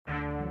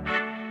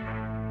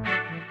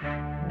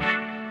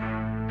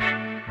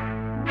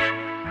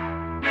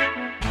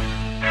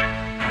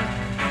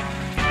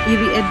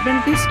ఇది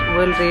Adventist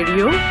World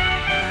radio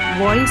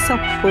voice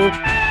of hope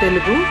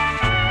Telugu.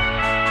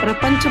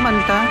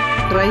 ప్రపంచమంతా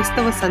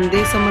క్రైస్తవ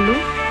సందేశములు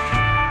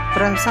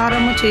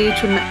ప్రసారము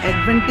చేయుచున్న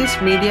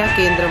అడ్వెంటిస్ట్ మీడియా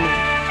కేంద్రము.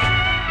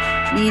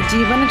 ఈ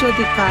జీవన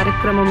జ్యోతి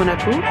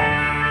కార్యక్రమమునకు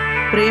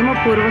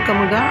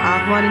ప్రేమపూర్వకముగా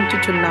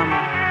ఆహ్వానించుచున్నాము.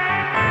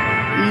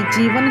 ఈ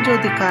జీవన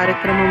జ్యోతి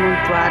కార్యక్రమము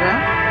ద్వారా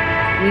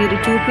మీరు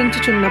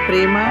చూపించుచున్న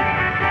ప్రేమ,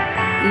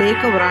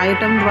 లేఖ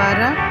వ్రాయటం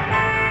ద్వారా,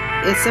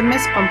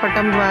 SMS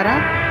పంపటం ద్వారా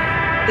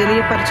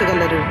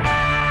తెలియపరచగలరు.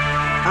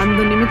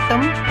 అందు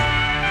నిమిత్తం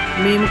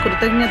మేము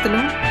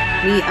కృతజ్ఞతలు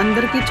మీ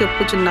అందరికీ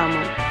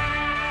చెప్పుచున్నాము.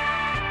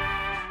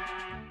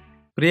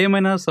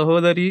 ప్రియమైన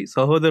సహోదరి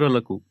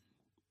సహోదరులకు,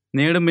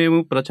 నేడు మేము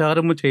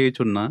ప్రచారము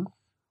చేయుచున్న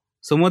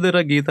సుమధుర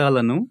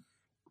గీతాలను,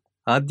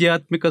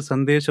 ఆధ్యాత్మిక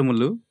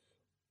సందేశములు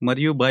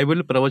మరియు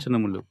బైబిల్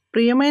ప్రవచనములు.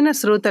 ప్రియమైన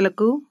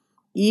శ్రోతలకు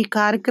ఈ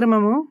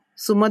కార్యక్రమము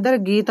సుమధుర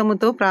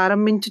గీతముతో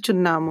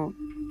ప్రారంభించుచున్నాము.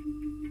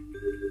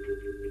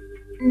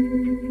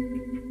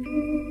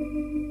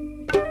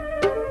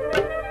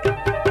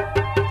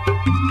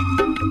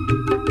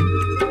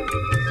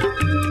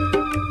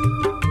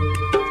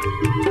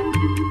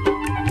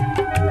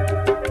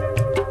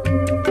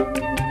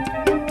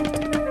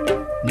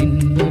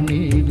 నిన్న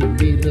నేడు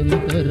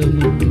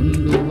నిరంతరము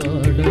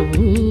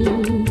ఉండువాడవు,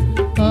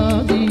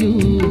 ఆదియు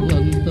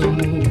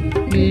అంతము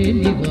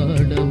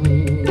లేనివాడవు.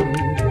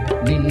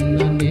 నిన్న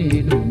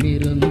నేడు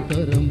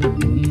నిరంతరము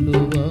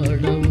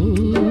ఉండువాడవు,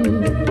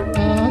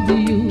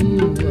 ఆదియు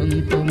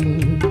అంతము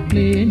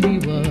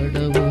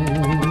లేనివాడవు.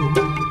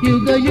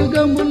 యుగ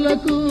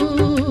యుగములకు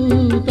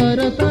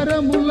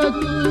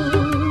తరతరములకు,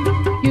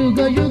 యుగ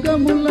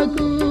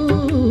యుగములకు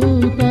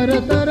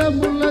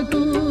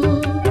తరతరములకు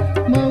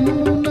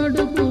మమ్ము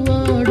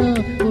నడుపువాడా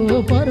ఓ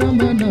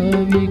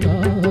పరమనావికా,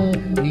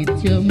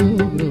 నిత్యము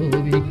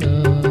బ్రోవికా.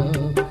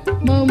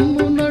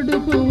 మమ్ము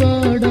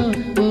నడుపువాడా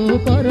ఓ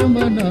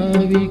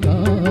పరమనావికా,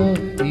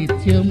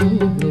 నిత్యము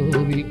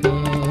బ్రోవికా.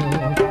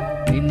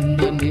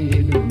 నిన్న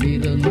నేడు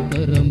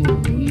నిరంతరము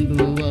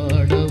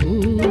ఉండువాడవు,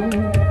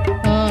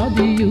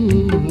 ఆదియు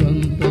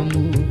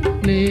అంతము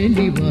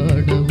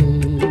లేనివాడవు.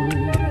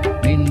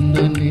 నిన్న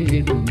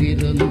నేడు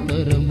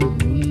నిరంతరము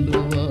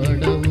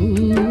ఉండువాడవు,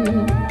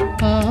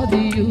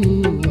 ఆదియు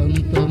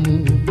అంతము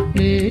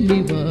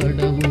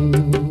లేనివాడవు.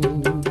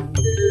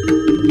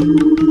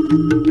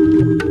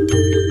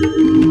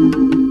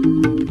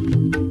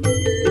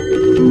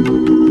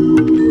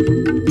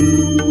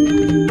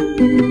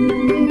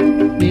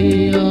 ఏ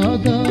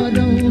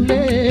ఆధారం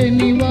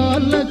లేని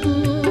వాళ్ళకు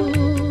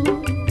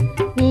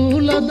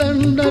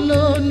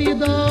పూలదండలో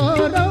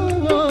నిదారం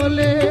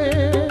వోలే,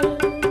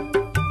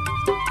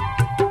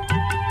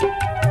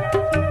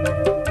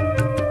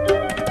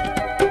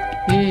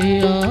 ఏ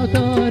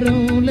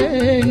ఆధారం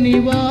లేని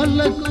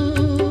వాళ్ళకు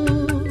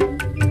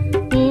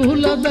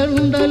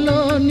పూలదండలో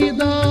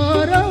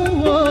నిదారం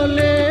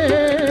వోలే.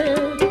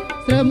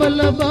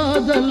 శ్రమల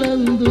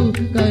బాధలందు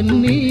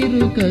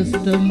కన్నీరు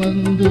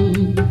కష్టమందు,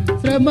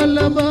 శ్రమల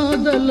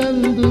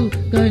బాధలందు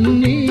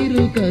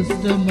కన్నీరు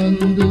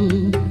కష్టమందు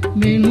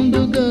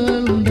మెండుగా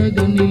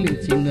ఉండగా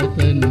నిలిచిన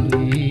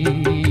తండ్రి,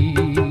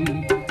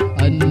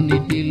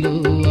 అన్నిటిలో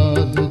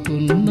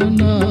ఆదుకున్న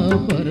నా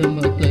పరమ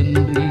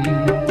తండ్రి.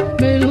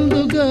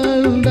 మెండుగా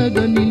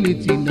ఉండగా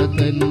నిలిచిన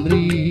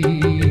తండ్రి,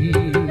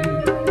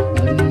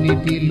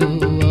 అన్నిటిలో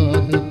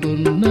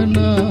ఆదుకున్న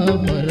నా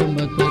పరమ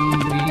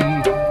తండ్రి.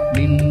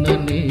 నిన్న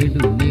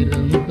నేడు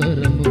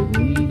నిరంతరము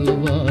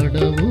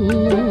ఉండువాడవు,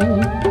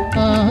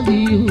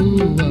 ఆదియు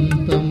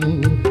అంతము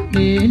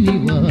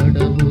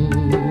లేనివాడవు.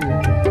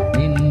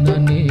 నిన్న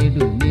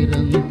నేడు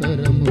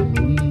నిరంతరము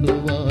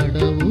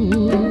ఉండువాడవు,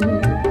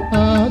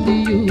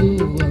 ఆదియు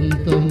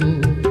అంతము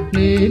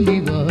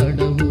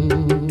లేనివాడవు.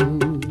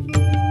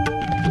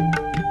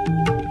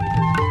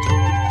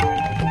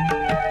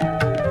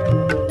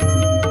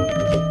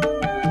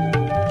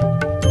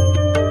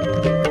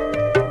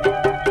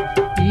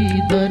 ఈ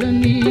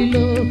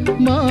ధరణిలో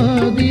మా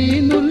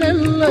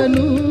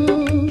దీనులెల్లను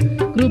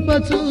కృప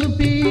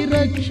చూపి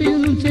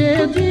రక్షించే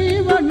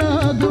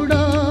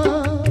జీవనాథుడా.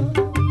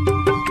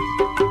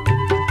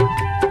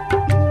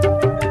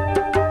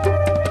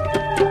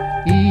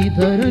 ఈ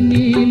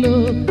ధరణిలో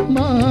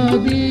మా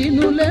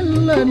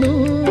దీనులెల్లను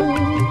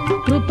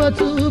కృప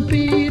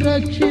చూపి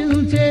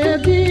రక్షించే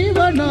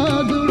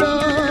జీవనాథుడా.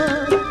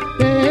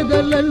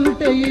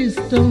 పేదలంటే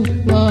ఇష్టం,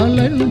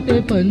 వాళ్ళంటే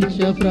పంచ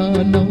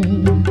ప్రాణం.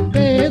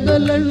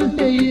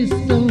 పేదలంటే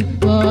ఇష్టం,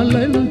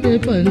 వాళ్ళంటే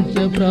పంచ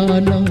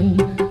ప్రాణం.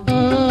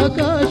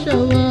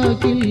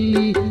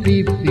 ఆకాశవాకిల్లి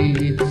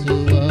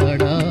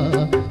విప్పిచ్చువాడా,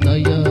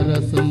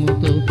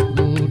 దయారసముతో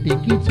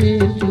గూటికి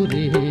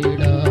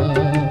చేర్చురేడా.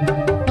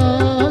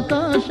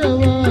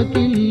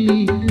 ఆకాశవాకిల్లి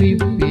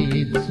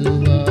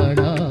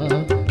విప్పిచ్చువాడా,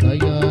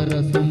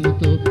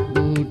 దయారసముతో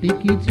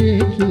గూటికి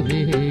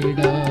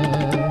చేర్చురేడా.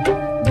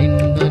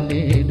 నిన్న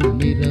నేడు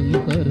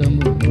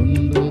నిరంతరము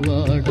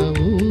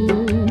ఉండువాడవు,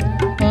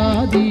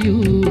 ఆదియు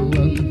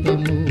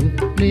అంతము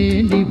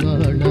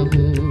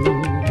లేనివాడవు.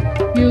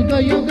 యుగ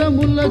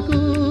యుగములకు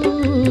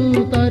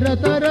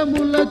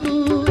తరతరములకు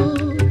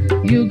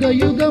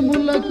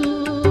యుగములకు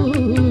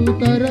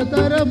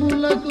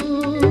తరతరములకు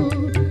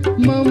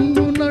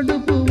మమ్ము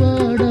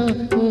నడుపువాడ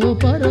ఓ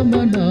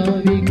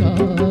పరమనావిక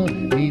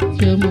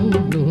నిత్యము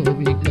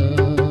బ్రోవిక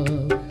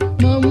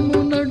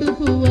మమ్ము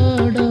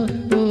నడుపువాడ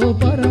ఓ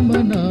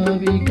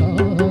పరమనావిక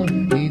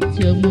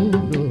నిత్యము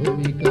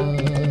బ్రోవిక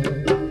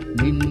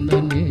నిన్న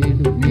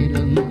నేడు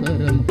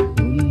నిరంతరం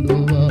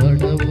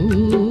ఉండువాడవు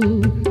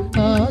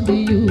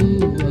ఆదియు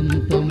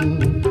అంతము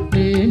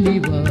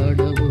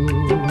లేనివాడవు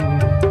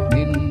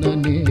నిన్న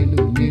నేడు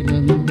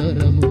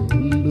నిరంతరము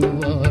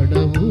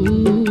ఉండువాడవు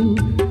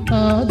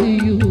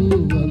ఆదియు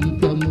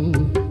అంతము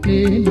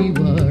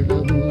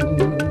లేనివాడవు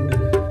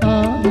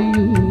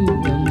ఆదియు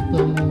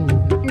అంతము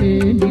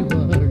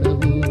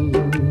లేనివాడవు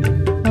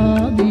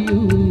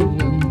ఆదియు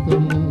అంతము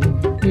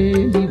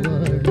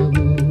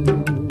లేనివాడవు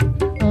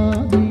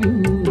ఆదియు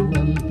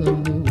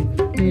అంతము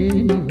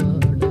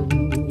లేనివాడవు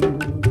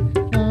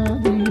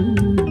ఆదియు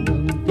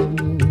అంతము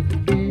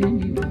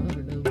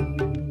లేనివాడవు.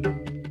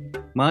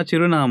 మా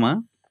చిరునామా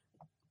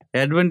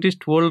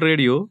Adventist World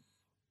Radio,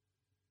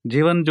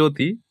 Jeevan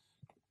Jyoti,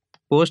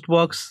 post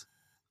box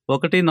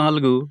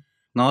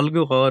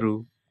 1446,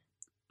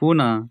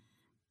 Poona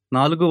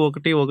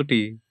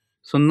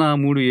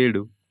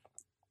 411037.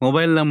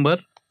 Mobile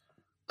number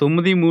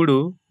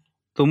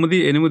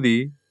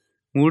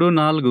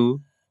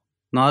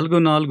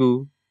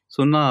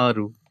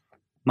 9398344406,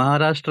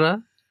 Maharashtra,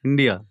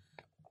 India.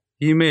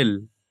 Email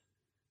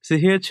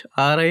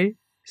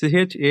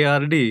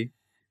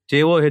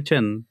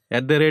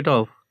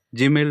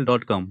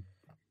CHRICHARDJOHN@gmail.com.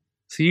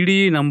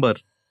 CDE number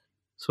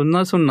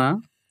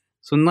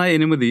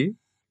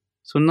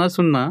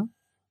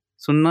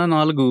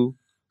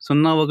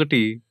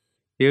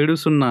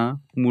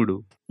 0008004001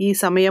 ఈ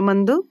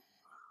సమయమందు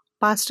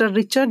పాస్టర్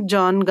రిచర్డ్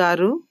జాన్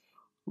గారు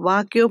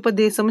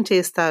వాక్యోపదేశం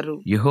చేస్తారు.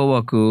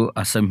 యెహోవాకు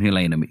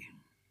అసహ్యులైనవి.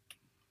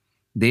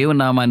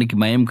 దేవునామానికి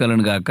మహిమ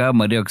కలుగును గాక.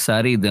 మరి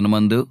ఒకసారి ఈ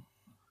దినమందు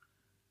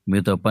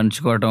మీతో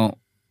పంచుకోవటం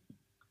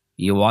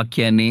ఈ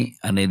వాక్యాన్ని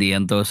అనేది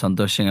ఎంతో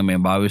సంతోషంగా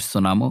మేము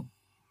భావిస్తున్నాము.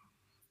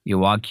 ఈ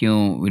వాక్యం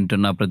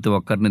వింటున్న ప్రతి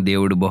ఒక్కరిని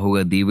దేవుడు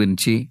బహుగా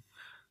దీవించి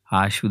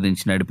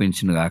ఆశీర్వదించి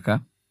నడిపించును గాక.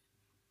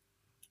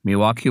 మీ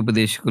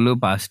వాక్యోపదేశకులు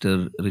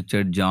pastor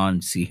Richard John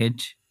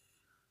CH.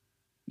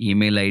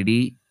 Email ID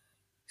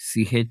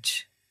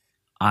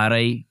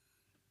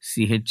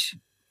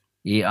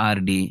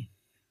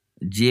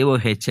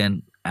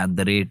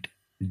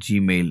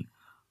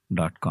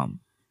CHRICHARDJOHN@gmail.com.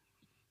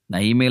 నా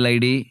ఈమెయిల్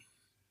ఐడి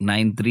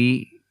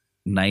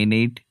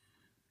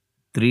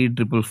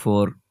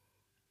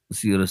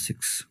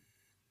 9398344406.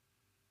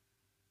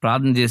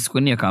 ప్రార్థన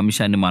చేసుకుని ఒక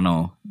అంశాన్ని మనం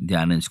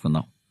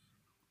ధ్యానించుకుందాం.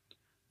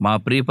 మా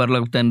ప్రియ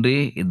పరలోక తండ్రి,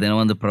 ఈ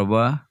దినమందు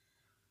ప్రభువా,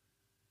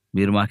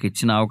 మీరు మాకు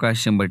ఇచ్చిన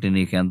అవకాశం బట్టి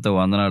నీకు ఎంతో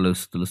వందనాలు,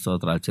 స్తుతులు,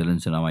 స్తోత్రాలు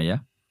చెల్లించున్నామయ్యా.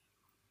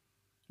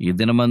 ఈ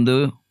దినమందు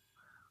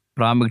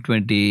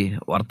ప్రాముఖ్యమైన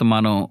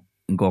వర్తమానం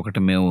ఇంకొకటి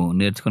మేము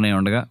నేర్చుకునే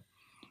ఉండగా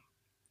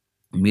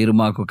మీరు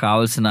మాకు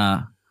కావలసిన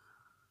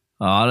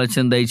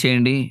ఆలోచన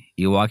దయచేయండి.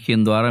 ఈ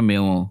వాక్యం ద్వారా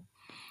మేము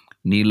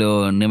నీలో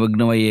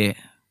నిమగ్నమయ్యే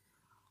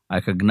ఆ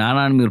యొక్క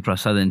జ్ఞానాన్ని మీరు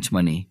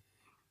ప్రసాదించమని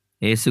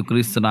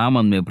యేసుక్రీస్తు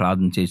నామమున మేము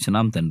ప్రార్థన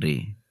చేస్తున్నాం తండ్రి,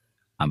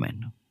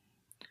 ఆమేన్.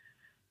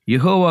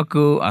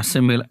 యెహోవాకు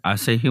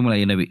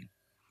అసహ్యములైనవి.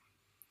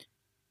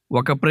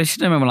 ఒక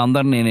ప్రశ్న మిమ్మల్ని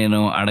అందరినీ నేను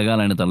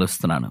అడగాలని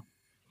తలుస్తున్నాను.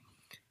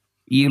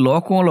 ఈ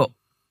లోకంలో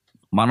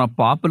మన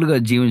పాపులుగా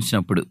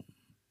జీవించినప్పుడు,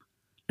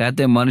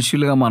 లేకపోతే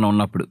మనుషులుగా మనం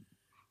ఉన్నప్పుడు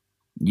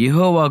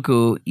యెహోవాకు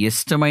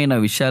ఇష్టమైన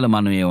విషయాలు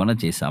మనం ఏమైనా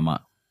చేశామా?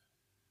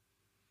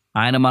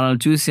 ఆయన మనల్ని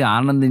చూసి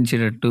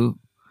ఆనందించేటట్టు,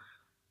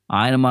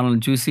 ఆయన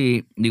మనల్ని చూసి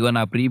ఇదిగో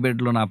నా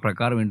ప్రియబిడ్డలు నా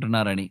ప్రకారం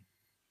వింటున్నారని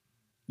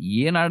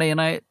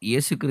ఏనాడైనా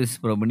యేసుక్రీస్తు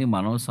ప్రభుని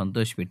మనం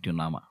సంతోషపెట్టి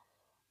ఉన్నామా?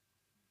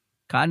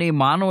 కానీ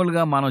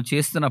మానవులుగా మనం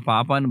చేస్తున్న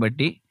పాపాన్ని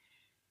బట్టి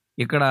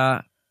ఇక్కడ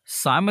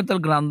సామెతల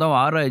గ్రంథం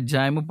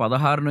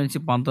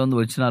 6:16-19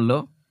 వచనాల్లో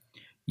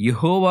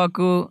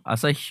యెహోవాకు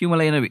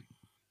అసహ్యములైనవి,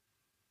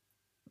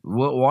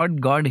 వాట్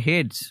గాడ్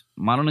హేట్స్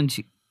మన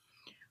నుంచి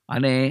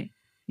అనే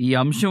ఈ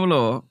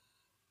అంశంలో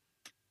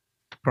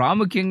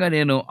ప్రాముఖ్యంగా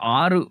నేను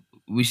 6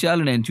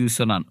 విషయాలు నేను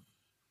చూస్తున్నాను.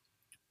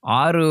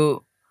 6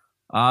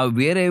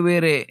 వేరే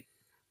వేరే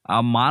ఆ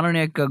మానవుని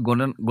యొక్క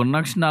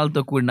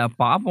గుణలక్షణాలతో కూడిన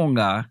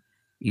పాపంగా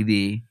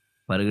ఇది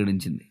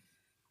పరిగణించింది.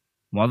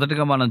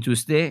 మొదటగా మనం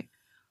చూస్తే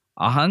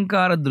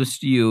అహంకార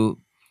దృష్టియు,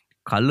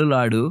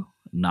 కల్లులాడు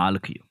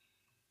నాలుకయు.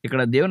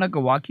 ఇక్కడ దేవుని యొక్క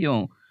వాక్యం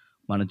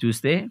మనం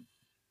చూస్తే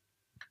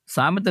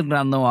సామెత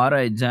గ్రంథం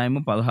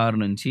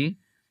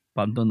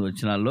 6:16-19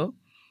 వచనాల్లో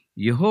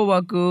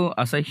యెహోవాకు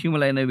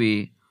అసహ్యములైనవి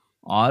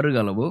 6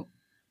 గలవు,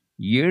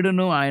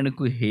 7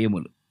 ఆయనకు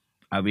హేములు.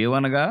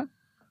 అవేవనగా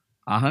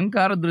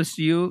అహంకార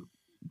దృష్టియు,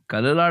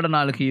 కల్లులాడ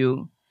నాలుకయు,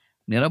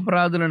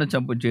 నిరపరాధులను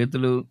చంపు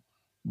చేతులు,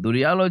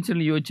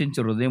 దుర్యాలోచనలు యోచించు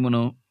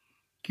హృదయమును,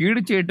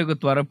 కీడు చేయుటకు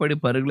త్వరపడి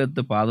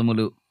పరుగులెత్తు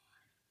పాదములు,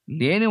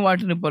 లేని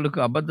వాటిని పలుకు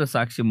అబద్ధ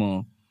సాక్ష్యము,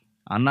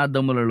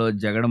 అన్నదమ్ములలో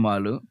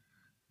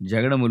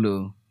జగడములు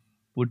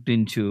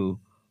పుట్టించు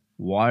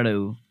వాడు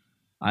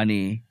అని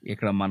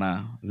ఇక్కడ మన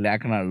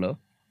లేఖనాల్లో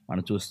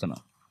మనం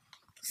చూస్తున్నాం.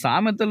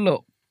 సామెతల్లో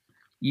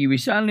ఈ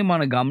విషయాల్ని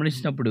మనం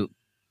గమనించినప్పుడు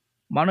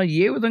మనం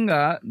ఏ విధంగా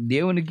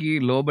దేవునికి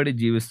లోబడి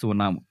జీవిస్తూ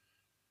ఉన్నాము,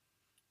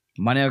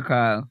 మన యొక్క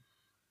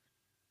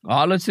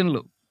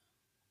ఆలోచనలు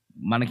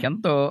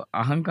మనకెంతో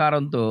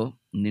అహంకారంతో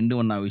నిండి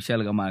ఉన్న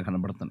విషయాలుగా మనకు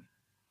కనబడుతున్నాయి.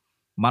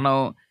 మనం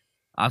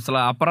అసలు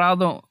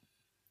అపరాధం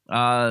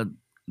ఆ,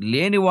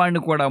 లేని వాడిని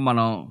కూడా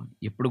మనం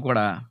ఎప్పుడు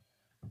కూడా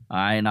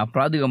ఆయన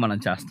అపరాధిగా మనం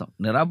చేస్తాం.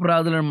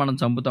 నిరపరాధులను మనం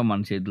చంపుతాం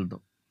మన చేతులతో.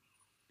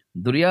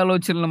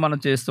 దుర్యాలోచనలు మనం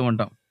చేస్తూ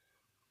ఉంటాం.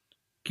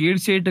 కీడు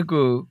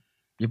చేయటకు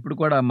ఎప్పుడు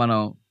కూడా మనం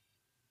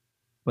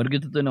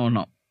పరిగెత్తుతూనే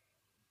ఉన్నాం.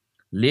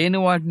 లేని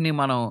వాటిని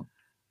మనం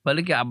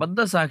పలికి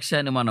అబద్ధ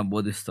సాక్ష్యాన్ని మనం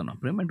బోధిస్తున్నాం.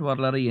 ప్రియమైన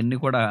వారలారా, ఇవన్నీ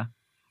కూడా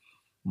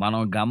మనం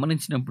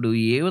గమనించినప్పుడు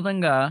ఏ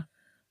విధంగా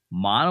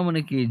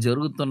మానవునికి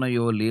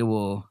జరుగుతున్నాయో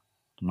లేవో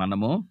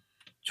మనము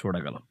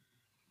చూడగలం.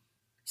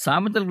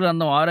 సామెతల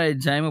గ్రంథం 6వ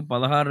అధ్యాయం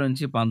 16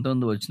 నుంచి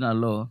 19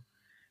 వచనాల్లో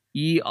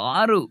ఈ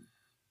 6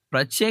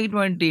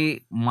 ప్రత్యేకటువంటి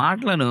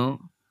మాటలను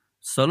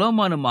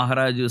సొలొమోను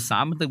మహారాజు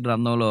సామెతల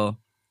గ్రంథంలో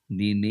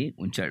దీన్ని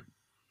ఉంచాడు.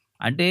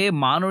 అంటే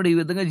మానవుడు ఈ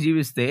విధంగా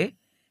జీవిస్తే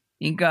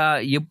ఇంకా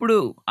ఎప్పుడు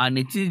ఆ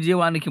నిత్య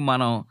జీవానికి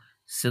మనం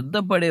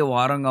సిద్ధపడే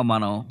వారంగా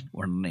మనం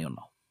ఉండనే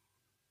ఉన్నాం.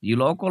 ఈ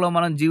లోకంలో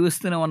మనం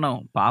జీవిస్తూనే ఉన్నాం,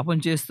 పాపం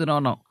చేస్తూనే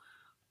ఉన్నాం.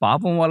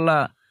 పాపం వల్ల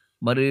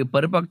మరి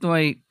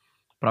పరిపక్వమై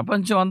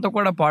ప్రపంచం అంతా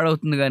కూడా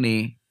పాడవుతుంది, కానీ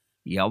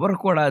ఎవరు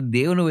కూడా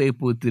దేవుని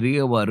వైపు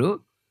తిరిగేవారు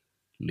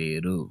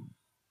లేరు.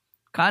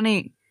 కానీ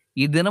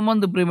ఈ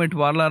దినమందు ప్రియమైన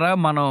వారలారా,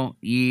 మనం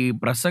ఈ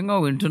ప్రసంగం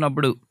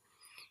వింటున్నప్పుడు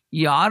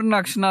ఈ 6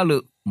 లక్షణాలు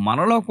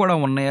మనలో కూడా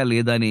ఉన్నాయా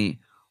లేదా అని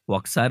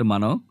ఒకసారి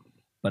మనం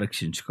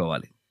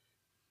పరీక్షించుకోవాలి.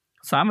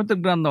 సామెతల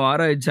గ్రంథం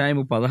 6వ అధ్యాయం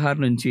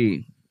 16 నుంచి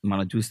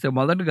మనం చూస్తే,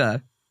 మొదటగా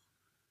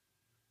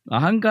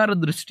అహంకార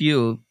దృష్టియు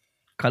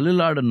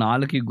కల్లులాడు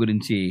నాలుక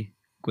గురించి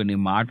కొన్ని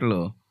మాటలు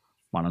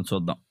మనం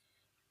చూద్దాం.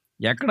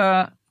 ఎక్కడ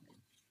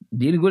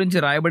దీని గురించి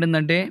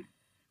రాయబడిందంటే,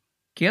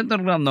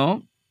 కీర్తన గ్రంథం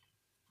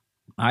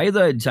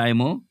 5వ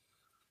అధ్యాయము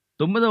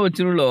 9వ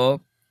వచనంలో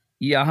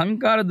ఈ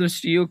అహంకార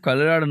దృష్టియు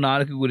కల్లులాడు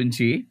నాలుక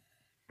గురించి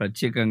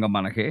ప్రత్యేకంగా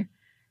మనకి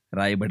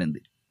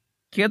రాయబడింది.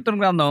 కీర్తన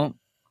గ్రంథం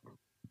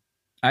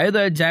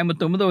 5వ అధ్యాయము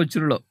 9వ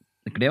వచనంలో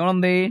ఇక్కడ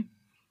ఏమనుంది?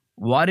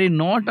 వారి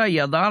నోట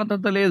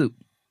యథార్థత లేదు,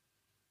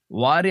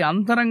 వారి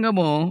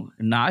అంతరంగము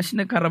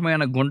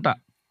నాశనకరమైన గుంట,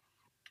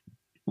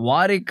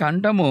 వారి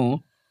కంఠము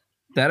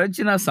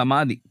తెరచిన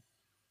సమాధి,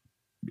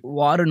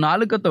 వారు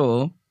నాలుకతో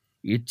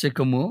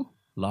ఇచ్చకము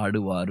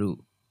లాడువారు.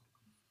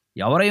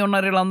 ఎవరై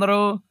ఉన్నారు వీళ్ళందరూ?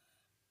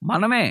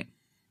 మనమే.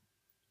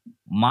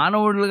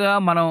 మానవులుగా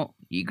మనం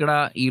ఇక్కడ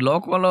ఈ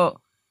లోకంలో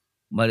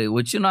మరి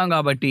వచ్చినాం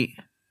కాబట్టి,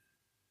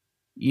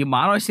 ఈ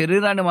మానవ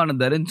శరీరాన్ని మనం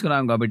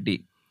ధరించుకున్నాం కాబట్టి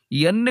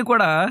ఇవన్నీ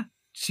కూడా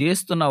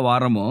చేస్తున్న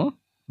వారము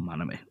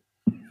మనమే.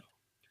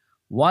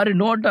 వారి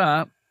నోట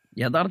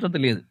యథార్థత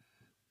లేదు,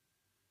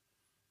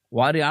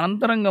 వారి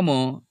అంతరంగము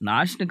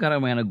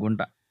నాశనకరమైన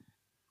గుంట,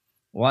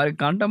 వారి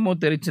కంఠము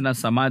తెరిచిన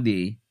సమాధి,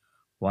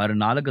 వారి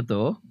నాలుకతో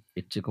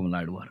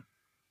ఇచ్చకములాడువారు.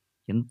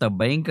 ఇంత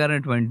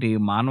భయంకరమైనటువంటి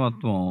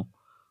మానవత్వం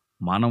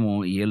మనము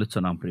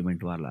ఏలుచున్నాం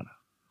ప్రియమైన వాళ్ళారా.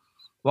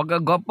 ఒక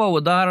గొప్ప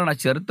ఉదాహరణ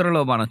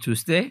చరిత్రలో మనం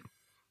చూస్తే,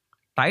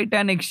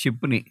 టైటానిక్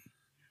షిప్ని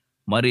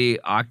మరి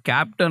ఆ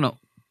క్యాప్టెన్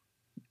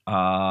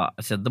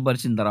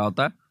సిద్ధపరిచిన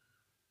తర్వాత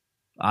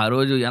ఆ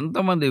రోజు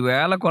ఎంతమంది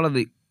వేల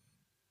కొలది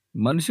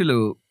మనుషులు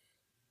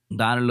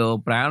దానిలో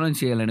ప్రయాణం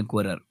చేయాలని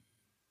కోరారు.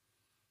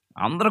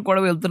 అందరూ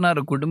కూడా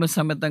వెళ్తున్నారు కుటుంబ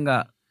సమేతంగా.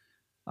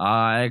 ఆ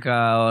యొక్క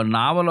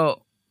నావలో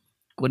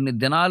కొన్ని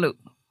దినాలు,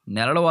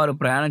 నెలల వారు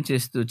ప్రయాణం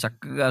చేస్తూ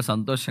చక్కగా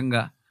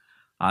సంతోషంగా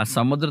ఆ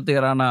సముద్ర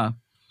తీరాన,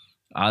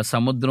 ఆ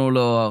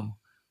సముద్రంలో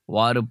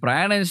వారు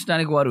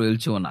ప్రయాణించడానికి వారు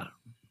వెళ్చి ఉన్నారు.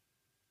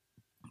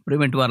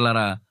 ప్రియమైన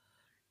వారలారా,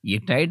 ఈ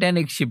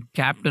టైటానిక్ షిప్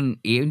క్యాప్టెన్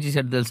ఏం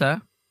చేశాడు తెలుసా?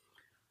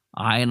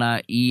 ఆయన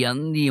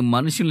ఈ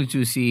మనుషుల్ని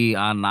చూసి,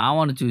 ఆ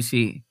నావను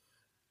చూసి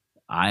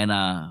ఆయన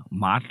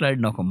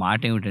మాట్లాడిన ఒక మాట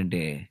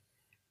ఏమిటంటే,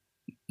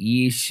 ఈ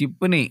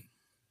షిప్ని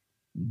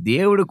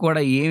దేవుడు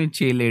కూడా ఏమి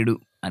చేయలేడు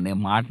అనే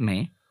మాటని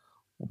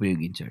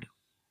ఉపయోగించాడు.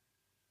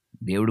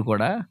 దేవుడు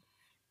కూడా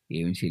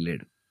ఏమి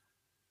చేయలేడు.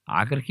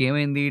 ఆఖరికి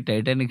ఏమైంది?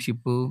 టైటానిక్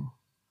షిప్పు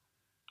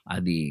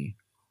అది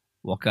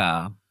ఒక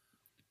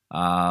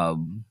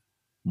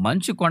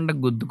మంచు కొండ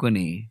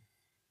గుద్దుకొని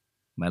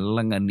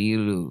మెల్లంగా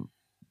నీళ్ళు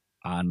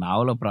ఆ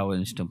నావలో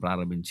ప్రవహించడం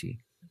ప్రారంభించి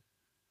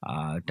ఆ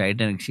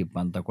టైటానిక్ షిప్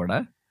అంతా కూడా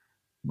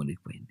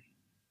మునిగిపోయింది.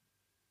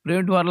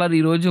 ప్రియమైన వారలారా,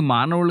 ఈరోజు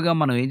మానవులుగా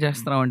మనం ఏం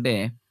చేస్తున్నామంటే,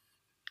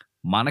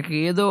 మనకి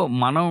ఏదో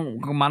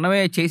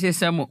మనమే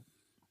చేసేసాము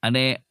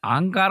అనే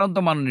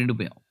అహంకారంతో మనం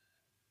నిండిపోయాం.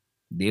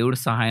 దేవుడి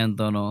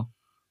సహాయంతోనో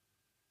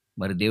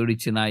మరి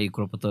దేవుడిచ్చిన ఈ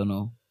కృపతోనో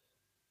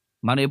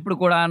మనం ఎప్పుడు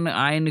కూడా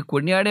ఆయన్ని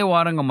కొనియాడే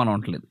వారంగా మనం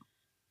ఉండలేదు.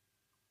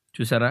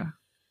 చూసారా,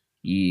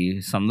 ఈ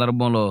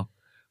సందర్భంలో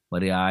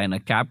మరి ఆయన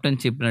క్యాప్టెన్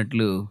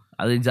చెప్పినట్లు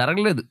అది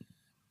జరగలేదు.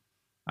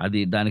 అది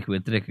దానికి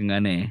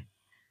వ్యతిరేకంగానే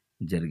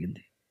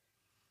జరిగింది.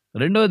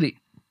 రెండవది,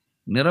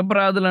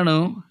 నిరపరాధులను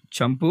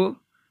చంపు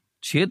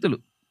చేతులు.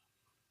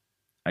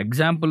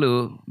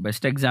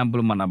 బెస్ట్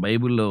ఎగ్జాంపుల్ మన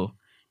బైబిల్లో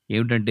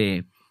ఏమిటంటే,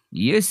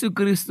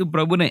 యేసుక్రీస్తు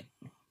ప్రభునే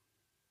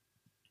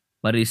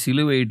మరి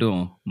సిలువ వేయటం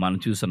మనం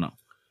చూస్తున్నాం.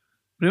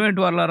 ప్రియమైన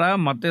వాళ్ళారా,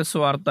 మత్తయి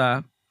సువార్త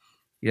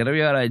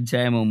 26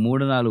 అధ్యాయము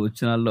 3-4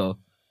 వచనాల్లో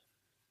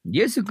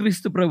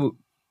యేసుక్రీస్తు ప్రభు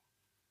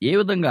ఏ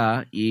విధంగా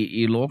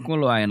ఈ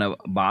లోకంలో ఆయన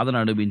బాధను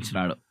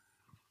అనుభవించినాడు.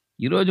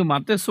 ఈరోజు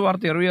మత్తయి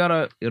సువార్త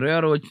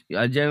 26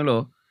 అధ్యాయంలో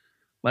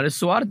మరి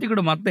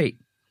సువార్తికుడు మత్తయి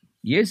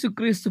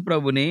యేసుక్రీస్తు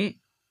ప్రభుని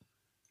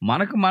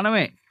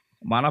మనమే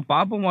మన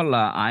పాపం వల్ల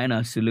ఆయన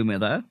సిలువ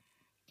మీద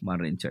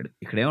మరణించాడు.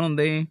 ఇక్కడ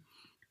ఏమనుంది?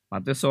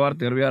 మత్తయి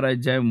సువార్త 26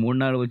 అధ్యాయం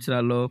 3-4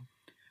 వచనాల్లో,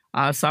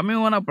 ఆ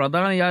సమయమున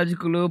ప్రధాన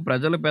యాజకులు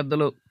ప్రజల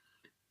పెద్దలు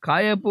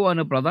కాయపు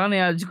అను ప్రధాన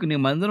యాజకుని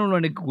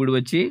మందిరంలోనికి కూడి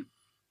వచ్చి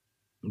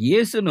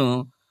యేసును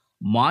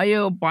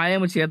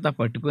మాయోపాయము చేత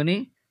పట్టుకొని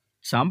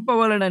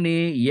చంపవలనని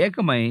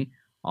ఏకమై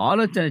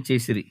ఆలోచన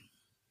చేసిరి.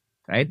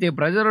 అయితే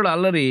ప్రజలు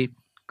అల్లరి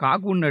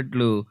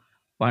కాకున్నట్లు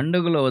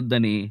పండుగలో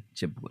వద్దని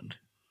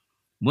చెప్పుకుంటారు.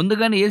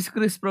 ముందుగానే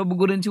యేసుక్రీస్తు ప్రభు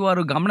గురించి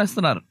వారు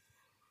గమనిస్తున్నారు.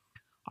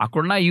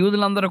 అక్కడున్న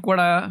యూదులందరూ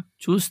కూడా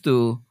చూస్తూ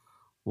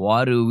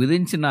వారు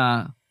విధించిన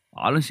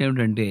ఆలోచన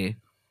ఏమిటంటే,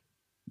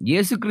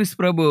 యేసుక్రీస్తు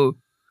ప్రభు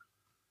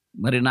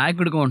మరి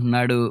నాయకుడిగా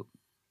ఉంటున్నాడు,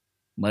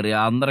 మరి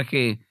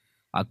అందరికీ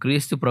ఆ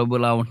క్రీస్తు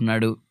ప్రభులా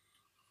ఉంటున్నాడు,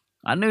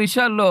 అన్ని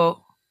విషయాల్లో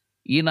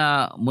ఈయన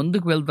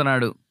ముందుకు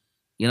వెళ్తున్నాడు,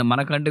 ఈయన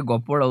మనకంటే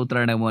గొప్పవాడు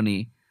అవుతున్నాడేమో అని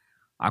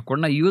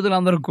అక్కడున్న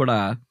యూదులందరూ కూడా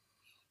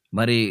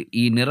మరి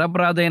ఈ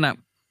నిరపరాధైన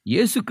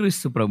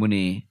యేసుక్రీస్తు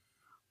ప్రభుని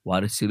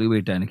వారు సిలువ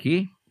వేయటానికి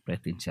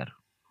ప్రయత్నించారు.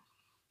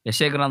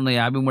 యెషయా గ్రంథం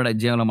 53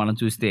 అధ్యాయంలో మనం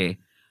చూస్తే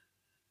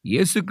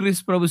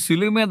యేసుక్రీస్తు ప్రభు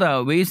సిలువ మీద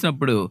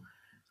వేసినప్పుడు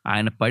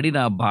ఆయన పడిన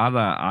బాధ,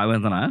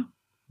 ఆవేదన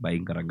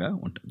భయంకరంగా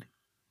ఉంటుంది.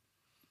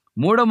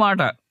 మూడో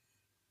మాట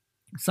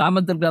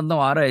సామెతల గ్రంథం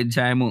 6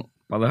 అధ్యాయము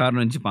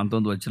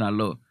 16-19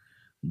 వచనాల్లో,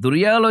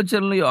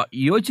 దుర్యాలోచనలు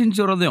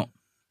యోచించే హృదయం.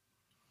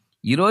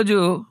 ఈరోజు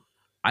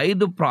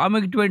 5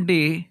 ప్రాముఖ్యమైన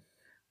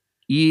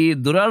ఈ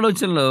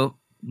దురాలోచనలు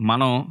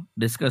మనం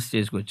డిస్కస్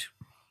చేసుకోవచ్చు.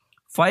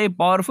 5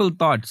 పవర్ఫుల్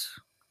థాట్స్.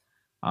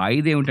 ఆ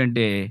 5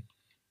 ఏమిటంటే,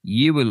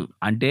 ఈవిల్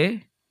అంటే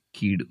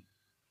కీడు,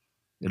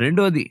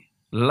 రెండోది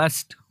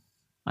లస్ట్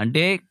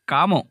అంటే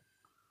కామం,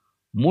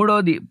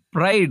 మూడోది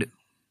ప్రైడ్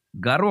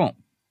గర్వం,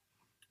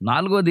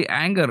 నాలుగోది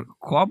యాంగర్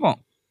కోపం,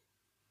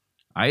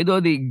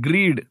 ఐదోది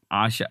గ్రీడ్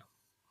ఆశ.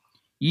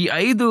 ఈ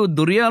 5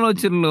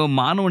 దుర్యాలోచనలు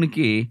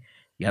మానవునికి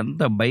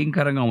ఎంత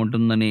భయంకరంగా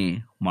ఉంటుందని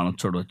మనం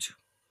చూడవచ్చు.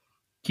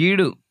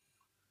 కీడు,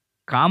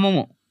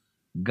 కామము,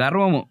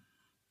 గర్వము,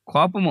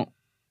 కోపము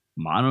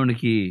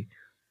మానవునికి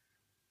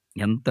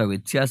ఎంత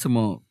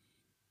వ్యత్యాసమో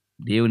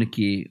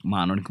దేవునికి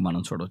మానవునికి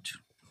మనం చూడవచ్చు.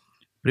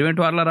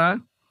 ప్రియమైన వాళ్ళారా,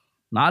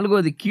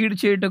 నాలుగోది కీడు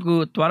చేయుటకు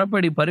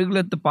త్వరపడి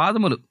పరుగులెత్తు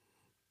పాదములు.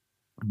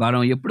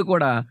 మనం ఎప్పుడు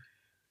కూడా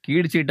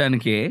కీడు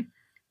చేయటానికే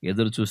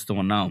ఎదురు చూస్తూ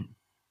ఉన్నాం.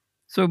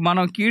 సో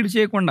మనం కీడు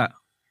చేయకుండా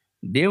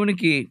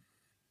దేవునికి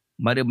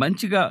మరి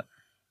మంచిగా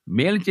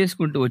మేలు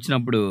చేసుకుంటూ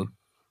వచ్చినప్పుడు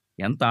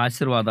ఎంత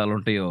ఆశీర్వాదాలు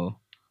ఉంటాయో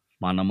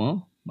మనము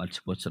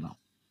మర్చిపోతున్నాం.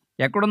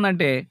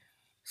 ఎక్కడుందంటే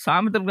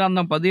సామెతల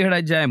గ్రంథం 17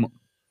 అధ్యాయము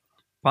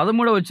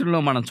 13 వచనంలో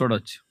మనం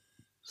చూడవచ్చు.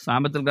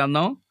 సామెతల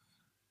గ్రంథం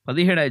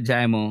 17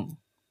 అధ్యాయము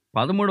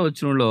 13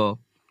 వచనంలో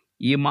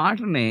ఈ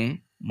మాటని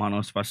మనం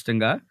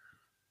స్పష్టంగా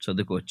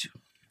చదువుకోవచ్చు.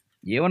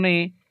 ఏమని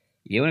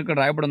ఇక్కడ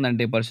రాయబడి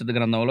ఉందంటే పరిశుద్ధ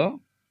గ్రంథంలో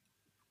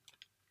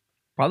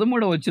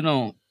 13వ వచనం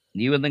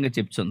ఈ విధంగా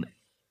చెప్తుంది,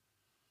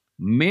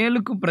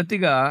 మేలుకు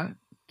ప్రతిగా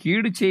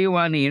కీడు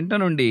చేయువాని ఇంట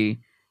నుండి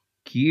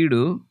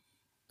కీడు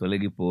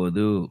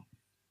తొలగిపోదు.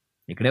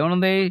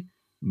 ఇక్కడేమనుంది?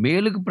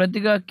 మేలుకు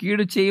ప్రతిగా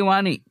కీడు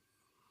చేయువాని.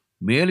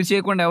 మేలు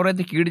చేయకుండా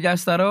ఎవరైతే కీడు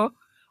చేస్తారో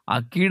ఆ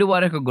కీడు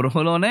వారి యొక్క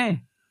గృహంలోనే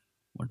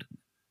ఉంటుంది.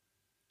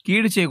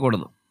 కీడు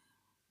చేయకూడదు.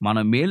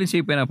 మనం మేలు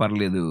చేయకపోయినా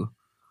పర్లేదు,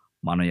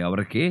 మనం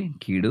ఎవరికి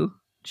కీడు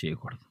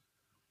చేయకూడదు.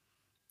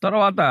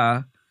 తర్వాత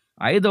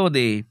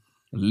 5వది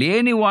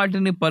లేని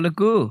వాటిని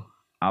పలుకు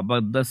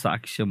అబద్ధ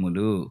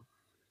సాక్ష్యములు.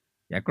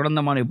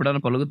 ఎక్కడుందా? మనం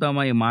ఎప్పుడైనా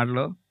పలుకుతామా ఈ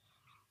మాటలో?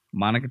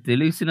 మనకు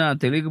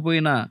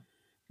తెలియకపోయినా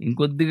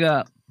ఇంకొద్దిగా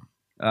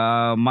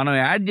మనం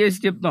యాడ్ చేసి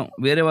చెప్తాం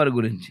వేరే వారి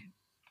గురించి,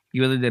 ఈ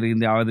విధంగా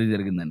జరిగింది, ఆ విధంగా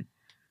జరిగిందని.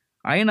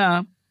 అయినా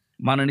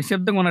మనం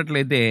నిశ్శబ్దంగా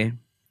ఉన్నట్లయితే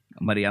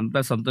మరి ఎంత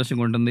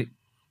సంతోషంగా ఉంటుంది.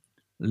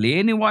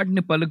 లేని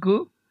వాటిని పలుకు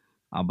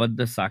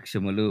అబద్ధ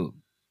సాక్ష్యములు.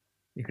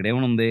 ఇక్కడ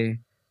ఏమనుంది?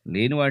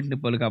 లేని వాటిని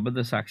పలుకు అబద్ధ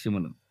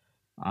సాక్ష్యములు.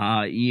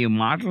 ఈ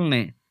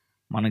మాటల్ని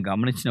మనం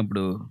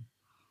గమనించినప్పుడు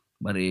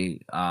మరి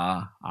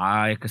ఆ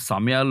యొక్క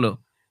సమయాల్లో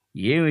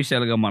ఏ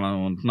విషయాలుగా మనం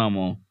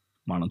ఉంటున్నామో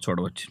మనం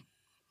చూడవచ్చు.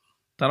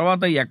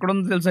 తర్వాత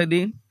ఎక్కడుందో తెలుసా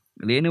ఇది?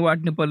 లేని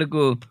వాటిని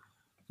పలుకు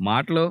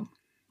మాటలు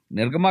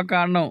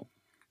నిర్గమకాండం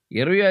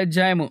 20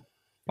 అధ్యాయము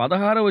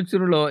 16వ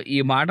వచనంలో ఈ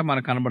మాట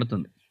మనకు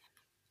కనబడుతుంది.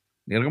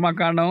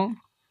 నిర్గమకాండం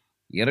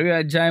 20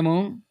 అధ్యాయము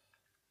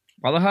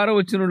 16వ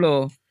వచనంలో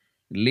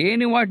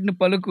లేని వాటిని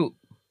పలుకు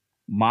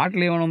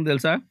మాటలు ఏమన్నా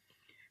తెలుసా?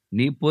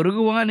 నీ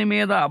పొరుగువాని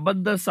మీద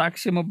అబద్ధ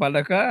సాక్ష్యము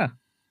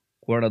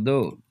పలకకూడదు.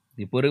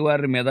 నీ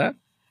పొరుగువారి మీద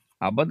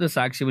అబద్ధ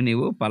సాక్ష్యము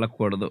నీవు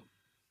పలకూడదు.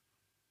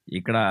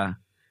 ఇక్కడ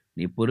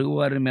నీ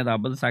పొరుగువారి మీద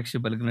అబద్ధ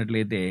సాక్ష్యం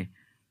పలికినట్లయితే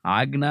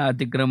ఆజ్ఞ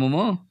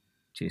అతిక్రమము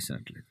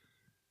చేసినట్లయితే.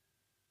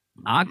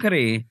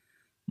 ఆఖరి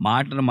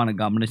మాటను మనం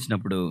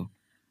గమనించినప్పుడు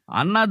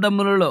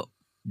అన్నదమ్ములలో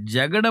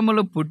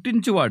జగడములు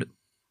పుట్టించువాడు.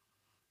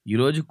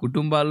 ఈరోజు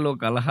కుటుంబాల్లో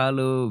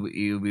కలహాలు,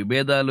 ఈ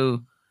విభేదాలు,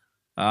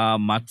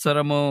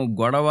 మత్సరము,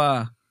 గొడవ,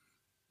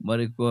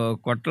 మరి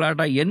కొట్లాట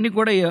ఇవన్నీ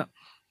కూడా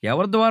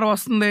ఎవరి ద్వారా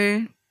వస్తుంది?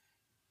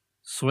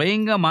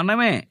 స్వయంగా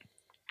మనమే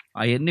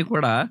అవన్నీ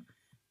కూడా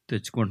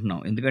తెచ్చుకుంటున్నాం.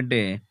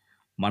 ఎందుకంటే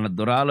మన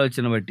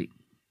దురాలోచన బట్టి,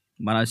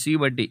 మన అసూయ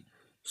బట్టి,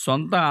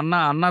 సొంత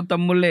అన్న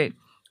తమ్ముళ్ళే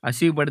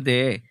అసూయ పడితే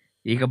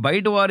ఇక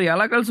బయట వారు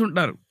ఎలా కలిసి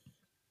ఉంటారు?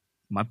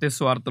 మత్తయి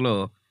సువార్తలో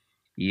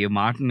ఈ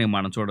మాటని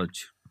మనం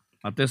చూడవచ్చు.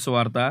 మత్తయి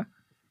సువార్త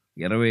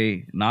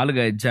 24వ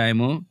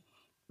అధ్యాయము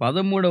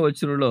 13వ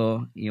వచనంలో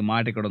ఈ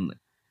మాట ఇక్కడ ఉంది.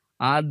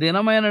 ఆ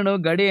దినమైనను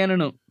గడి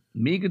అయినను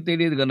మీకు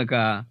తెలియదు గనుక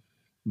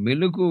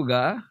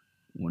మెలకుగా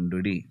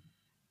ఉండుడి.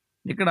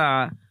 ఇక్కడ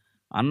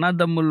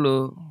అన్నదమ్ముళ్ళు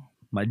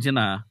మధ్యన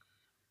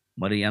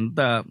మరి ఎంత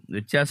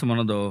వ్యత్యాసం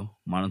ఉన్నదో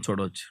మనం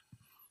చూడవచ్చు.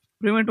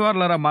 ప్రియమైన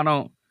వారలారా, మనం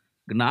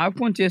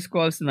జ్ఞాపకం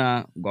చేసుకోవాల్సిన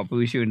గొప్ప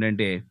విషయం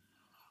ఏంటంటే,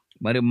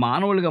 మరి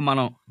మానవులుగా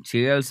మనం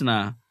చేయాల్సిన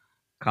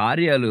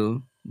కార్యాలు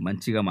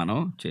మంచిగా మనం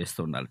చేస్తూ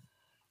ఉండాలి.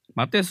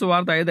 మత్తయి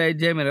సువార్త 5వ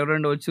అధ్యాయం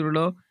 22వ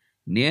వచనంలో,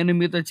 నేను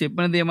మీతో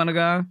చెప్పినది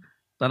ఏమనగా,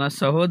 తన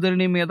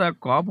సహోదరుని మీద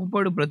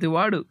కోపపడు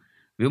ప్రతివాడు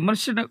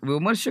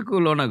విమర్శకు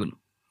లోనగును.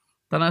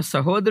 తన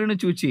సహోదరుని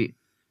చూచి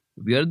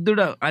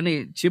వ్యర్థుడ అని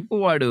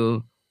చెప్పువాడు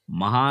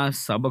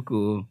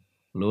మహాసభకు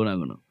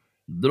లోనగును.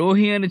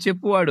 ద్రోహి అని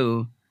చెప్పువాడు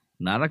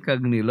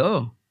నరకగ్నిలో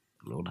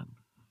లోనగును.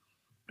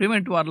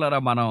 ప్రియమైన వారలారా,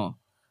 మనం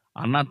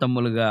అన్న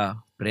తమ్ములుగా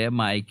ప్రేమ,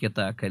 ఐక్యత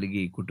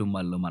కలిగి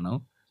కుటుంబాల్లో మనం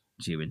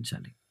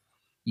జీవించాలి.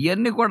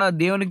 ఇవన్నీ కూడా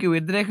దేవునికి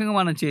వ్యతిరేకంగా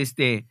మనం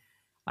చేస్తే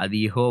అది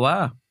యెహోవా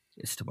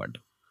ఇష్టపడ్డు.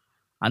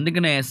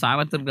 అందుకనే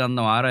సామెతల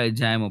గ్రంథం 6వ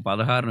అధ్యాయము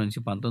 16 నుంచి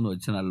 19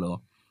 వచనాల్లో,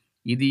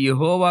 ఇది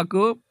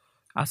యెహోవాకు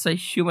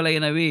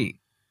అసహ్యములైనవి,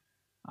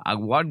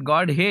 వాట్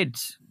గాడ్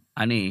హేట్స్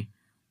అని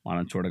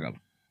మనం చూడగలం.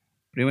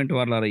 ప్రియమైన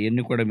వారలారా,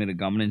 ఇవన్నీ కూడా మీరు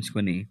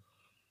గమనించుకొని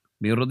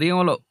మీ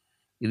హృదయంలో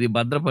ఇది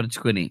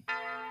భద్రపరుచుకొని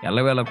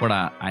ఎల్లవేళ కూడా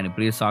ఆయన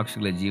ప్రియ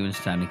సాక్షులుగా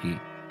జీవించడానికి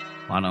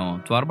మనం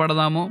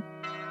త్వరపడదాము.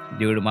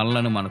 దేవుడు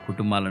మనలను, మన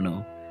కుటుంబాలను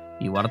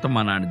ఈ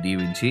వర్తమానాన్ని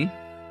దీవించి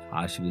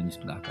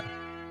ఆశీర్వదించుగాక.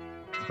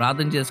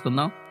 ప్రార్థన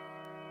చేసుకుందాం.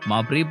 మా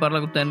ప్రియ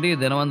పరలోక తండ్రి,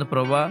 దినవంత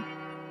ప్రభువా,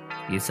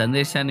 ఈ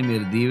సందేశాన్ని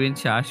మీరు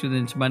దీవించి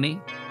ఆశీర్వదించమని,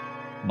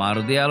 మా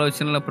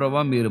హృదయాలోచనల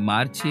ప్రభువా మీరు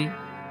మార్చి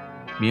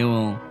మేము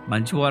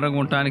మంచి వారంగా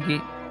ఉండటానికి,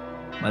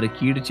 మరి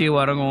కీడుచే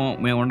వారంగా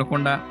మేము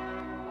ఉండకుండా,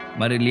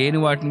 మరి లేని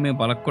వాటిని మేము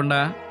పలకకుండా,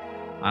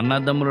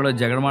 అన్నదమ్ములలో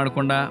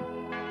జగడమాడకుండా,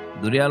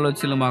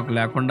 దుర్యాలోచనలు మాకు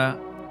లేకుండా,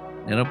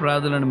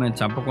 నిరపరాధులను మేము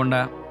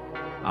చంపకుండా,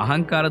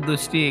 అహంకార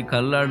దృష్టి,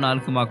 కల్లాడు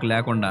నాలుక మాకు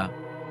లేకుండా,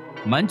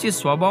 మంచి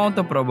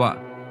స్వభావంతో ప్రభువా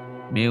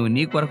మేము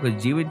నీ కొరకు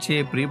జీవించే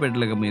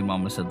ప్రియబిడ్డలుగా మీరు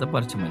మమ్మల్ని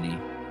సిద్ధపరచమని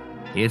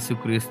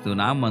యేసుక్రీస్తు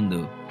నామమున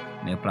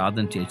మేము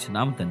ప్రార్థన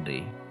చేస్తున్నాము తండ్రి.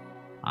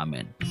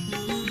 ఆమేన్.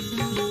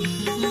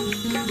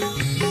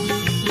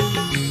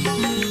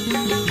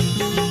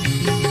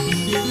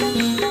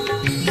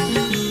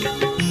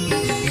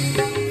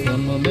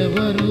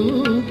 సమమెవరు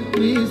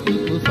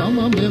క్రీస్తుకు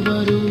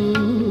సమమెవరు,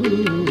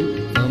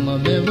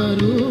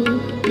 సమమెవరు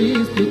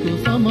క్రీస్తుకు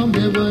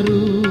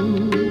సమమెవరు,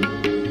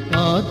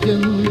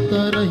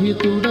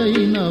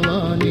 ఆద్యంతరహితుడైన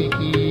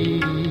వానికి,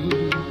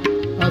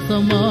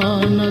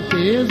 అసమాన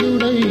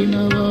తేజుడైన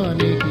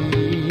వానికి,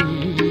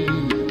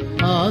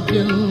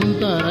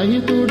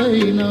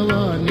 ఆద్యంతరహితుడైన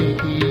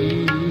వానికి,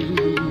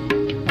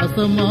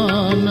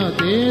 అసమాన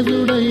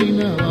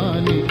తేజుడైన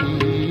వానికి,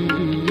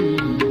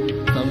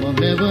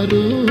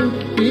 సమమెవరు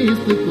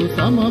క్రీస్తుకు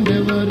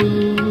సమమెవరు,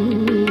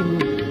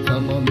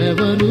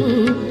 సమమెవరు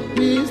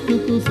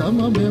క్రీస్తుకు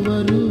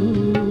సమమెవరు.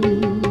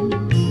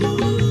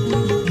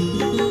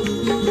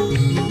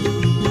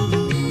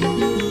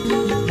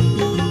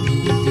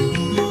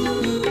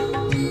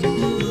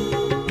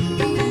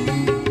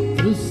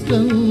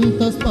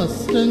 సృష్టంత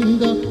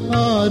స్పష్టంగా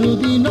 6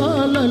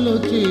 దినాలలో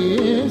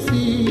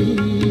చేసి,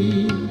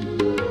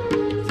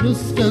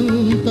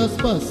 సృష్టంత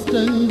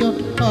స్పష్టంగా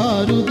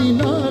 6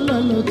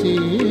 దినాలలో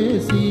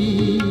చేసి,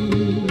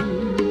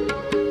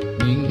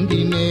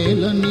 నింగి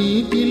నేల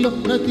నీటిలో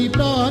ప్రతి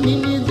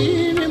ప్రాణిని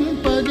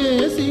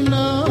జీవింపజేసిన,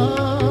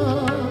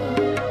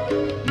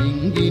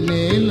 నింగి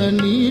నేల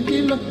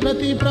నీటిలో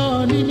ప్రతి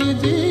ప్రాణిని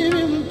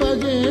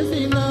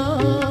జీవింపజేసిన,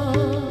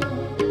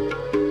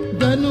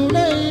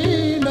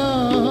 ధనుడైనా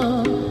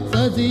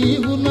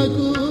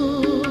సజీవునకు,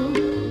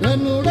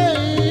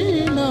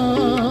 ధనుడైనా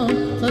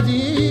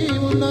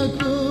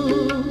సజీవునకు,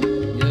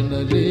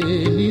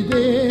 ఎనలేని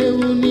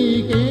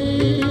దేవునికే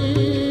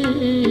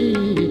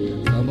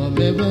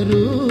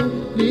సమమెవరు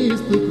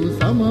క్రీస్తుకు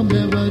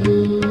సమమెవరు,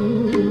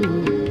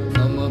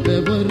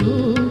 సమమెవరు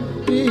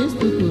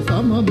క్రీస్తుకు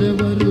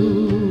సమమెవరు.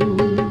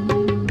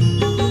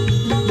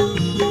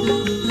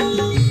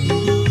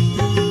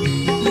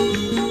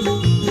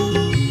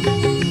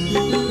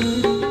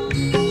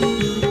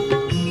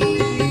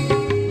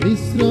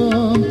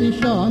 విశ్రాంతి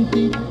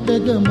శాంతి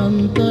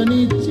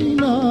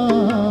జగమంతనిచ్చిన,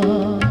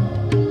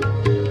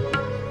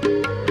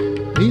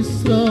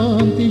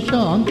 విశ్రాంతి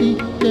శాంతి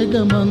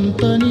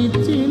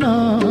జగమంతనిచ్చిన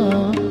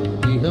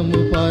ఇహము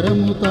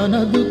పరము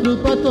తనదు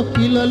కృపతో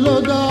ఇలలో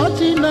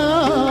దాచిన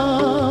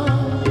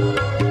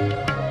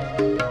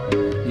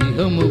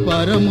ఇహము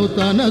పరము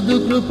తనదు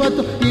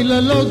కృపతో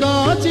ఇలలో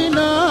దాచిన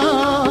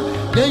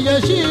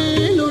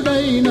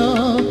జయశీలుడైన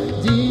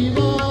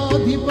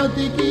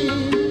జీవాధిపతికి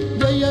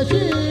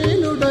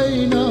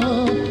జయశీలుడైన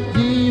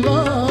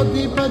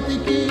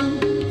జీవాధిపతికి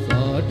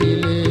సాటి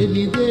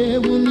లేని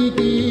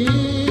దేవునికి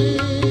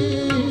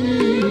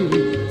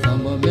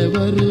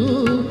సమమెవరు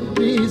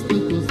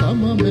క్రీస్తుకు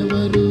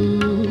సమమెవరు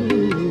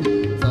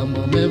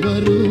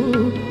సమమెవరు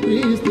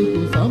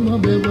క్రీస్తుకు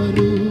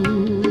సమమెవరు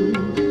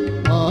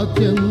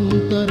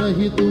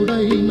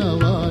ఆద్యంతరహితుడైన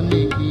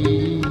వానికి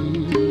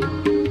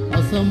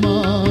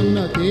అసమాన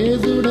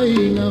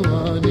తేజుడైన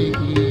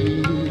వానికి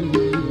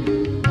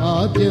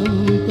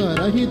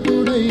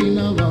ఆద్యంతరహితుడైన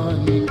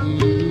వానికి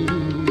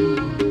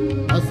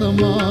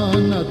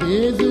అసమాన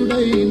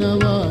తేజుడైన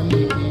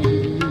వానికి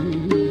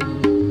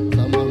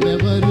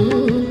సమమెవరు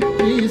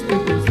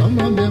క్రీస్తుకు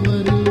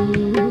సమమెవరు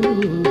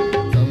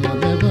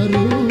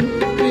సమమెవరు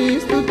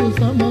క్రీస్తుకు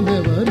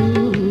సమమెవరు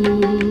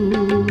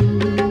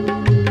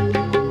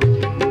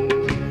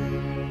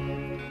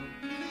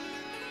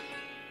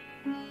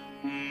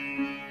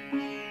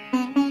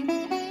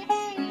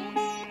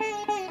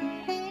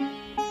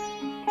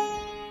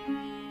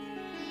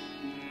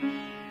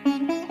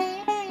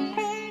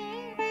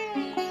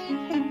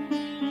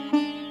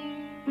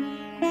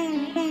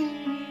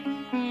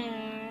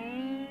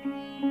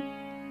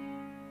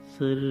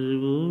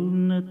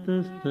సర్వోన్నత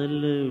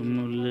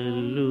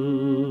స్థలములలో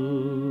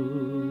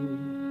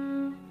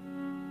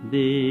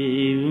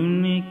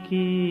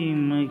దేవునికి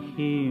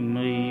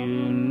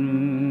మహిమయును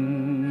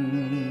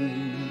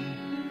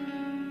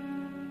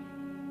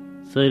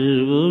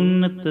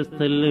సర్వోన్నత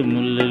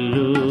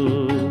స్థలములలో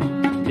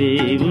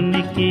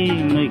దేవునికి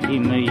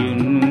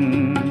మహిమయును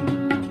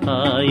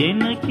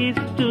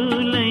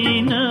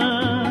ఆయనకిష్టులైన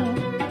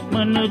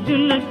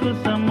మనుజులకు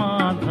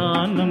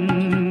సమాధానం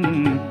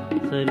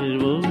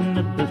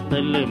సర్వోన్నత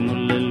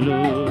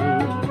స్థలములలో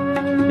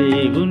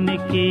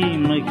దేవునికి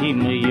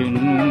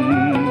మహిమయును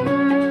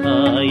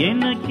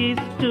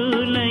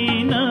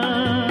ఆయనకిష్టులైన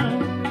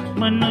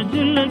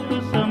మనుజులకు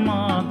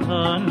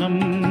సమాధానం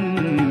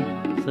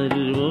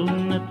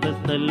సర్వోన్నత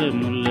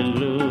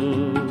స్థలములలో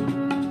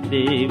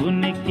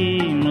దేవునికి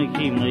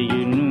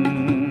మహిమయును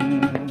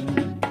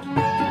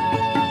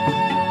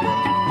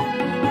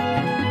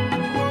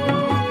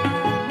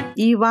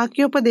ఈ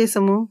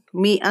వాక్యోపదేశము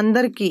మీ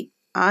అందరికీ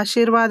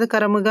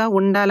ఆశీర్వాదకరముగా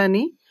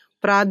ఉండాలని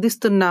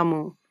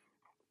ప్రార్థిస్తున్నాము.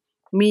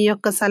 మీ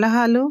యొక్క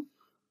సలహాలు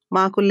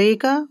మాకు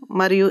లేఖ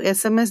మరియు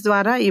SMS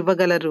ద్వారా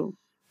ఇవ్వగలరు.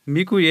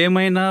 మీకు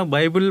ఏమైనా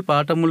బైబిల్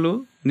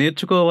పాఠములు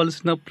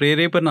నేర్చుకోవలసిన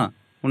ప్రేరేపణ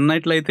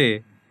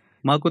ఉన్నట్లయితే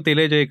మాకు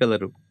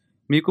తెలియజేయగలరు.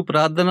 మీకు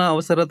ప్రార్థన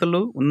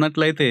అవసరతలు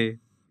ఉన్నట్లయితే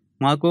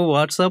మాకు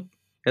వాట్సాప్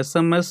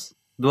SMS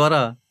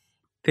ద్వారా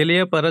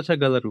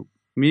తెలియపరచగలరు.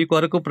 మీ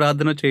కొరకు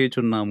ప్రార్థన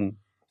చేయుచున్నాము.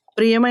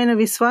 ప్రియమైన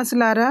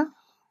విశ్వాసులారా,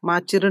 మా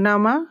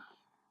చిరునామా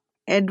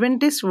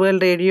Adventist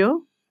World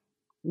Radio,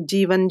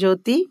 Jeevan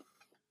Jyoti,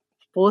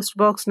 post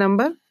box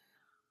number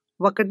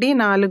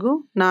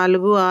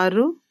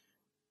 1446,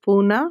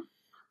 Poona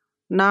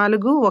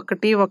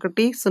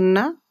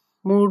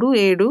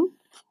 411037,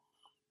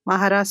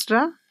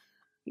 Maharashtra,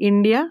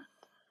 India.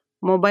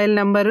 Mobile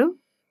number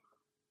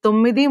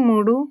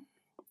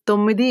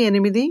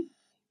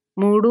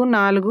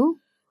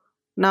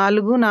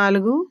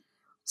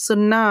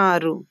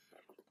 9338344406.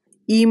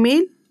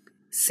 Email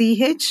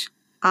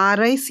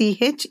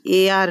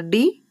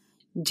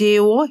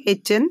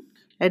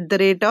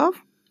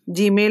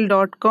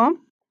richardjohn@gmail.com.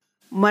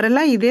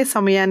 మరలా ఇదే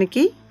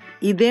సమయానికి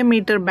ఇదే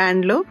మీటర్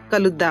బ్యాండ్లో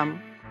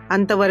కలుద్దాం.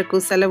 అంతవరకు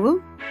సెలవు.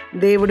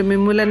 దేవుడు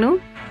మిమ్ములను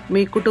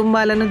మీ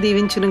కుటుంబాలను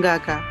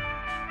దీవించునుగాక.